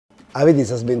Avete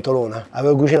questa sventolona?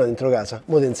 Avevo cucinato dentro casa,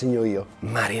 mo te insegno io.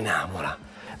 Marinamola,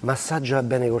 massaggia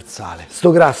bene col sale.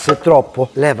 Sto grasso è troppo?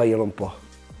 Levaglielo un po'.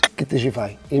 Che te ci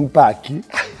fai? Impacchi?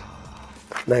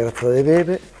 Una grattata di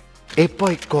pepe e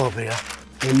poi coprila.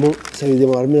 E mo se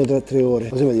vediamo almeno 3 ore.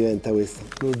 Così mi diventa questo.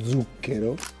 Lo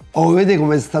zucchero. Oh, vedete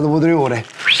come è stato dopo 3 ore?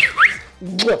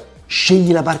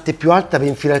 Scegli la parte più alta per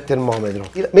infilare il termometro.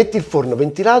 Metti il forno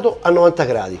ventilato a 90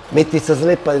 gradi. Metti questa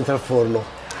sleppa dentro al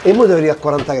forno. E mo deve arrivare a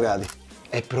 40 gradi.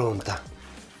 È pronta.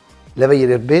 Levagli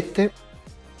le erbette.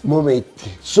 Mo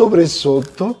metti sopra e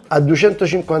sotto a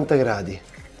 250 gradi.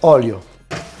 Olio.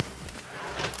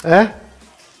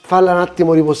 Falla un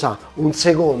attimo riposare, un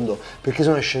secondo, perché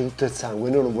sennò esce tutto il sangue.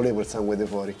 Io non volevo il sangue di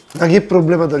fuori. Ma che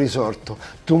problema ti ho risolto?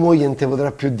 Tu moglie non te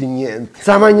potrà più di niente.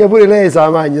 Se la mangia pure lei, se la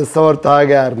mangia stavolta la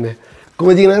carne.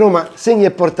 Come dicono a Roma, segna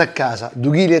e porta a casa,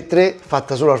 2,3 kg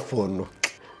fatta solo al forno.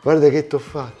 Guarda che t'ho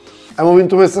fatto. Abbiamo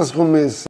vinto questa scommessa.